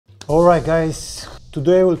Alright guys,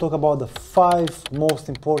 today we'll talk about the 5 most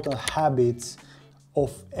important habits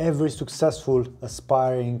of every successful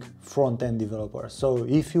aspiring front-end developer. So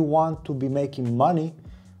if you want to be making money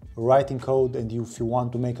writing code, and if you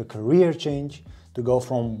want to make a career change to go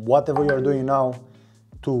from whatever you're doing now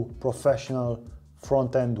to professional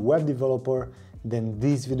front-end web developer, then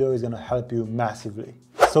this video is going to help you massively.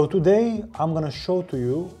 So today I'm going to show to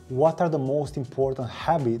you what are the most important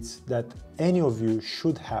habits that any of you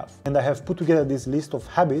should have. And I have put together this list of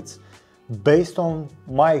habits based on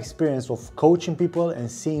my experience of coaching people and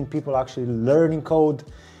seeing people actually learning code,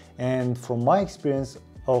 and from my experience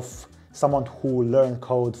of someone who learned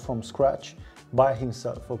code from scratch by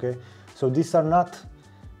himself, okay? So these are not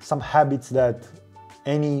some habits that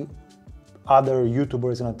any other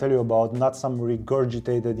YouTuber is going to tell you about, not some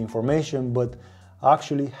regurgitated information, but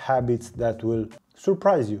actually habits that will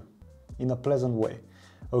surprise you in a pleasant way,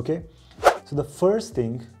 okay? So the first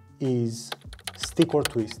thing is stick or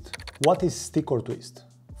twist. What is stick or twist?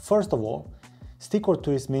 First of all, stick or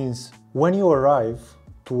twist means when you arrive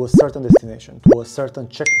to a certain destination, to a certain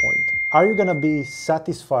checkpoint, are you gonna be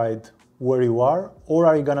satisfied where you are, or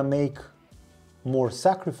are you gonna make more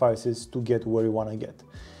sacrifices to get where you wanna get?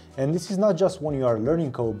 And this is not just when you are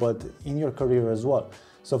learning code, but in your career as well.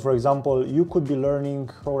 So for example, you could be learning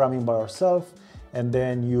programming by yourself, and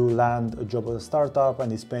then you land a job at a startup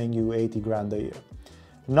and it's paying you 80 grand a year.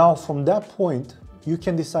 Now from that point, you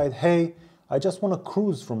can decide, hey, I just want to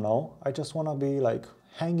cruise from now. I just want to be like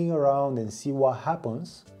hanging around and see what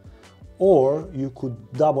happens. Or you could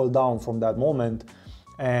double down from that moment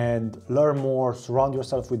and learn more, surround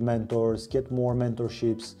yourself with mentors, get more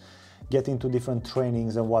mentorships, get into different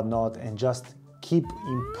trainings and whatnot, and just keep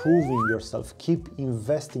improving yourself, keep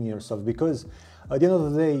investing in yourself, because at the end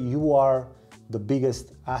of the day, you are the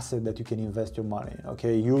biggest asset that you can invest your money in,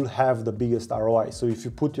 okay? You'll have the biggest ROI. So if you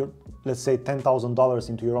put your, let's say $10,000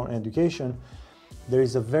 into your own education, there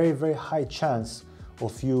is a very, very high chance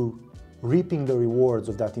of you reaping the rewards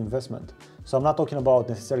of that investment. So I'm not talking about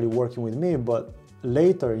necessarily working with me, but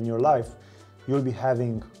later in your life, you'll be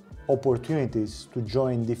having opportunities to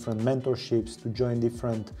join different mentorships, to join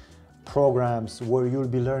different programs where you'll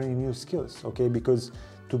be learning new skills, okay? Because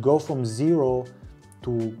to go from zero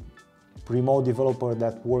to remote developer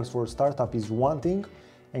that works for a startup is one thing,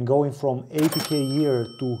 and going from 80K a year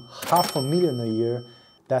to $500,000 a year,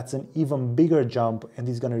 that's an even bigger jump, and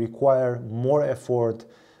it's going to require more effort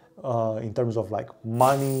in terms of like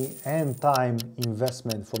money and time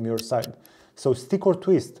investment from your side. So stick or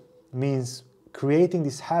twist means creating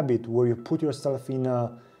this habit where you put yourself in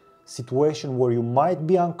a situation where you might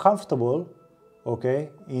be uncomfortable, okay,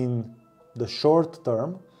 in the short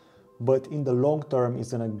term, but in the long term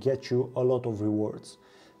it's gonna get you a lot of rewards.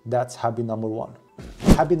 That's habit number 1.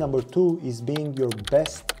 Habit number 2 is being your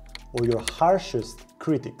best or your harshest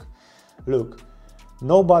critic. Look,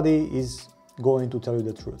 nobody is going to tell you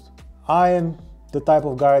the truth. I am the type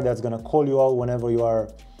of guy that's gonna call you out whenever you are,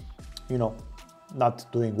 you know, not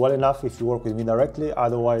doing well enough, if you work with me directly.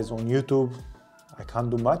 Otherwise on YouTube, I can't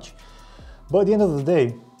do much. But at the end of the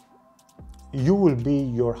day, you will be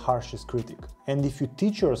your harshest critic. And if you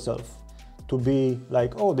teach yourself to be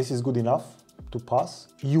like, oh, this is good enough to pass,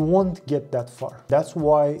 you won't get that far. That's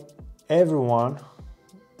why everyone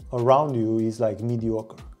around you is like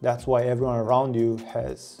mediocre. That's why everyone around you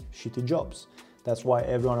has shitty jobs. That's why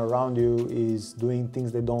everyone around you is doing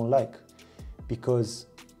things they don't like, because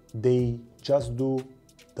they just do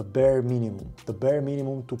the bare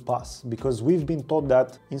minimum to pass, because we've been taught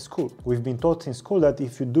that in school. We've been taught in school that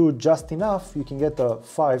if you do just enough, you can get a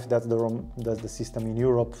 5. That's the system in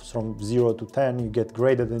Europe. From 0 to 10, you get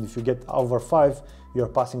graded, and if you get over 5, you're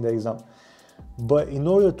passing the exam. But in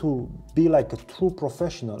order to be like a true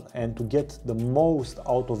professional and to get the most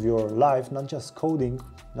out of your life, not just coding,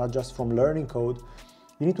 not just from learning code,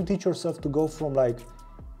 you need to teach yourself to go from like,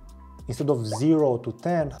 instead of 0 to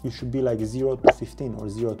 10, you should be like 0 to 15 or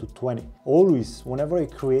 0 to 20. Always, whenever I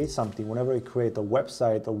create something, whenever I create a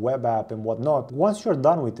website, a web app and whatnot, once you're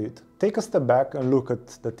done with it, take a step back and look at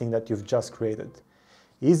the thing that you've just created.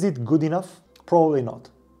 Is it good enough? Probably not.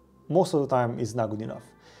 Most of the time, it's not good enough.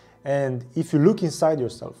 And if you look inside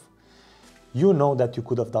yourself, you know that you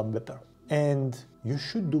could have done better. And you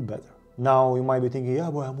should do better. Now, you might be thinking, yeah,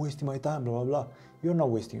 but I'm wasting my time, blah, blah, blah. You're not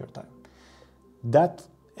wasting your time. That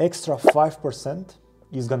extra 5%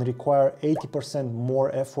 is going to require 80%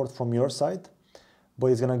 more effort from your side, but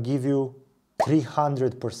it's going to give you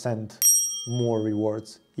 300% more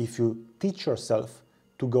rewards if you teach yourself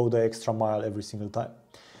to go the extra mile every single time.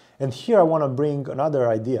 And here I want to bring another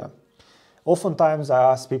idea. Oftentimes I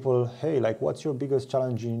ask people, hey, like, what's your biggest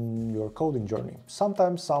challenge in your coding journey?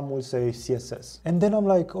 Sometimes some will say CSS. And then I'm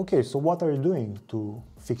like, okay, so what are you doing to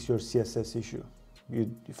fix your CSS issue?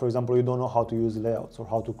 For example, you don't know how to use layouts or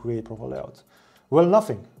how to create proper layouts. Well,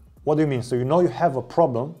 nothing. What do you mean? So you know you have a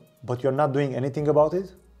problem, but you're not doing anything about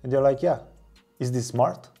it? And they're like, yeah. Is this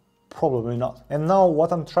smart? Probably not. And now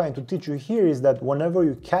what I'm trying to teach you here is that whenever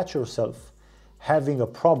you catch yourself having a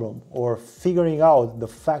problem or figuring out the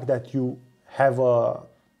fact that you have a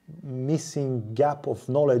missing gap of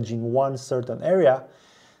knowledge in one certain area,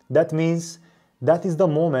 that means that is the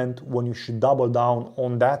moment when you should double down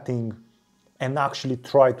on that thing and actually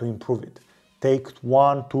try to improve it. Take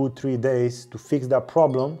 1, 2, 3 days to fix that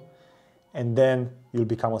problem, and then you'll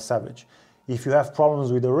become a savage. If you have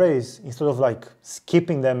problems with arrays, instead of like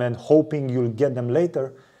skipping them and hoping you'll get them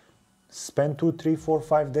later, spend 2, 3, 4,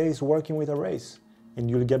 5 days working with arrays and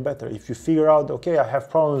you'll get better. If you figure out, okay, I have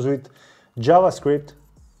problems with JavaScript,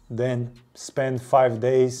 then spend 5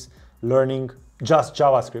 days learning just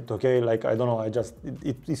JavaScript, okay? Like, I don't know,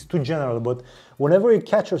 it's too general, but whenever you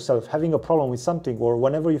catch yourself having a problem with something, or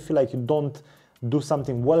whenever you feel like you don't do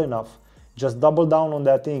something well enough, just double down on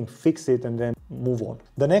that thing, fix it, and then move on.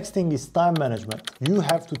 The next thing is time management. You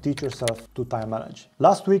have to teach yourself to time manage.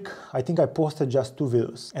 Last week, I think I posted just 2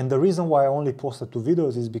 videos. And the reason why I only posted 2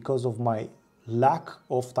 videos is because of my lack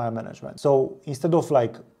of time management. So instead of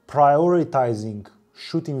like prioritizing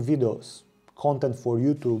shooting videos, content for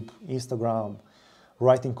YouTube, Instagram,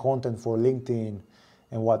 writing content for LinkedIn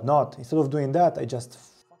and whatnot, instead of doing that, I just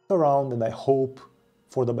fucked around and I hope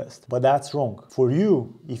for the best. But that's wrong. For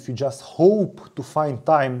you, if you just hope to find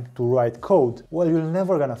time to write code, well, you're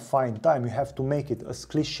never gonna find time. You have to make it, as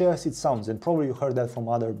cliche as it sounds, and probably you heard that from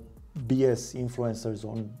other BS influencers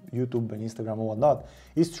on YouTube and Instagram and whatnot.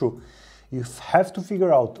 It's true. You have to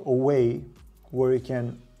figure out a way where you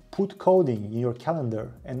can put coding in your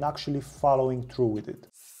calendar and actually following through with it.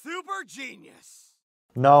 Super genius!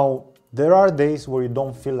 Now, there are days where you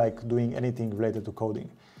don't feel like doing anything related to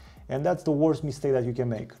coding. And that's the worst mistake that you can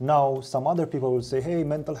make. Now, some other people will say, hey,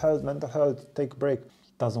 mental health, take a break.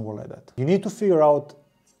 It doesn't work like that. You need to figure out,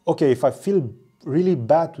 okay, if I feel really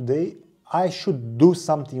bad today, I should do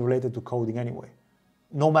something related to coding anyway,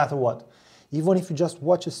 no matter what. Even if you just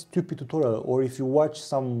watch a stupid tutorial, or if you watch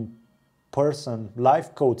some person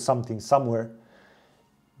live code something somewhere,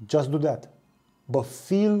 just do that. But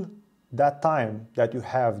feel that time that you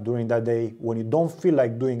have during that day when you don't feel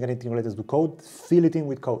like doing anything related to code, fill it in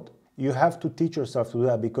with code. You have to teach yourself to do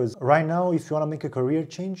that, because right now, if you want to make a career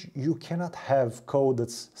change, you cannot have code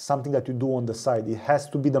that's something that you do on the side. It has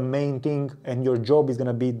to be the main thing, and your job is going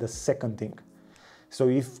to be the second thing. So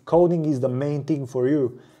if coding is the main thing for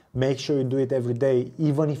you, make sure you do it every day,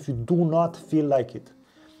 even if you do not feel like it.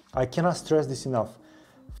 I cannot stress this enough.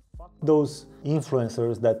 Fuck those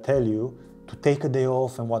influencers that tell you to take a day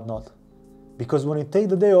off and whatnot. Because when you take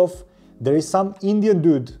the day off, there is some Indian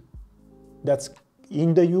dude that's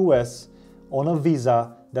in the US on a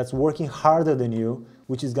visa that's working harder than you,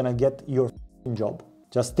 which is gonna get your job.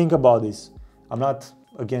 Just think about this. I'm not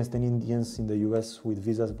against any Indians in the US with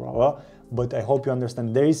visas, blah, blah, but I hope you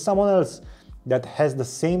understand. There is someone else that has the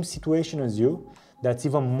same situation as you, that's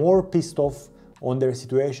even more pissed off on their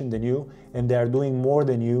situation than you, and they are doing more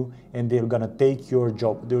than you, and they're gonna take your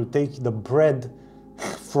job. They will take the bread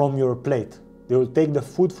from your plate. They will take the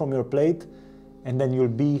food from your plate, and then you'll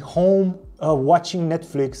be home watching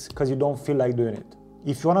Netflix because you don't feel like doing it.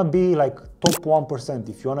 If you wanna be like top 1%,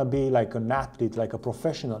 if you wanna be like an athlete, like a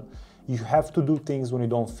professional, you have to do things when you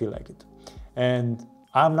don't feel like it. And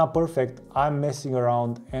I'm not perfect, I'm messing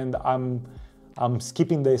around, and I'm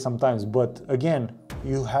skipping days sometimes, but again,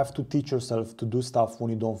 you have to teach yourself to do stuff when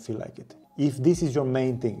you don't feel like it. If this is your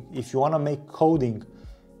main thing, if you wanna make coding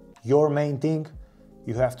your main thing,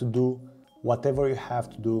 you have to do whatever you have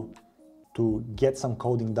to do to get some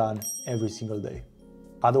coding done every single day.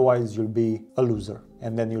 Otherwise, you'll be a loser,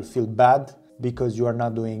 and then you'll feel bad because you are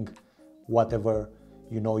not doing whatever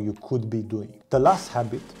you know you could be doing. The last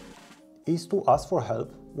habit is to ask for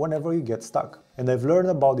help whenever you get stuck. And I've learned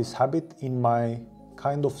about this habit in my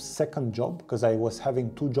kind of second job, because I was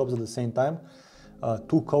having 2 jobs at the same time,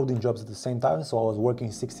 2 coding jobs at the same time, so I was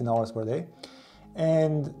working 16 hours per day.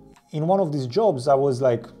 And in one of these jobs, I was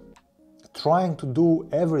like trying to do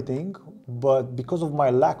everything, but because of my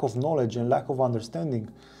lack of knowledge and lack of understanding,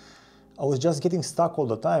 I was just getting stuck all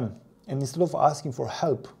the time. And instead of asking for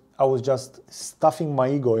help, I was just stuffing my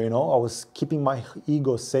ego, you know, I was keeping my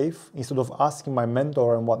ego safe instead of asking my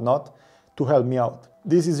mentor and whatnot to help me out.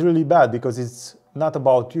 This is really bad because it's not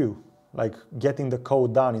about you. like getting the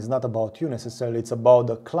code done is not about you necessarily, it's about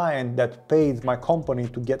the client that paid my company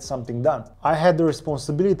to get something done. I had the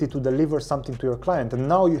responsibility to deliver something to your client, and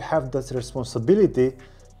now you have this responsibility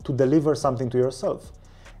to deliver something to yourself.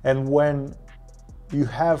 And when you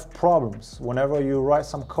have problems, whenever you write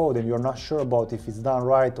some code and you're not sure about if it's done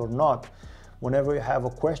right or not, whenever you have a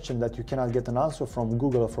question that you cannot get an answer from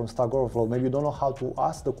Google or from Stack Overflow, maybe you don't know how to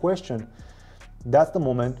ask the question, that's the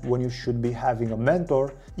moment when you should be having a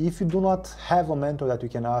mentor. If you do not have a mentor that you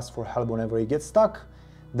can ask for help whenever you get stuck,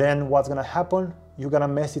 then what's gonna happen? You're gonna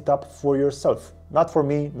mess it up for yourself. Not for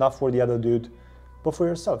me, not for the other dude, but for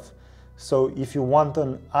yourself. So if you want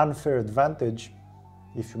an unfair advantage,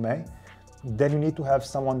 if you may, then you need to have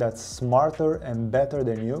someone that's smarter and better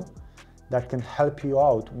than you that can help you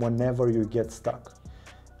out whenever you get stuck.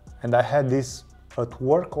 And I had this at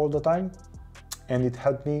work all the time, and it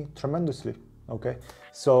helped me tremendously. Okay,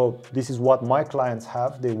 so this is what my clients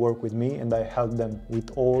have. They work with me and I help them with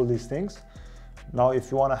all these things. Now, if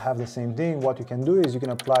you want to have the same thing, what you can do is you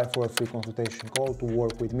can apply for a free consultation call to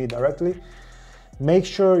work with me directly. Make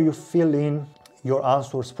sure you fill in your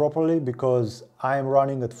answers properly, because I am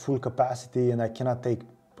running at full capacity and I cannot take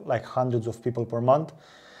like hundreds of people per month.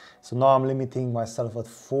 So now I'm limiting myself at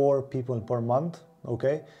 4 people per month.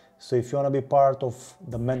 Okay, so if you want to be part of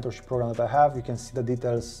the mentorship program that I have, you can see the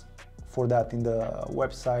details for that in the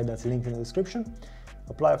website that's linked in the description.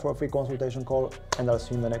 Apply for a free consultation call, and I'll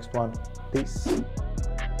see you in the next one. Peace.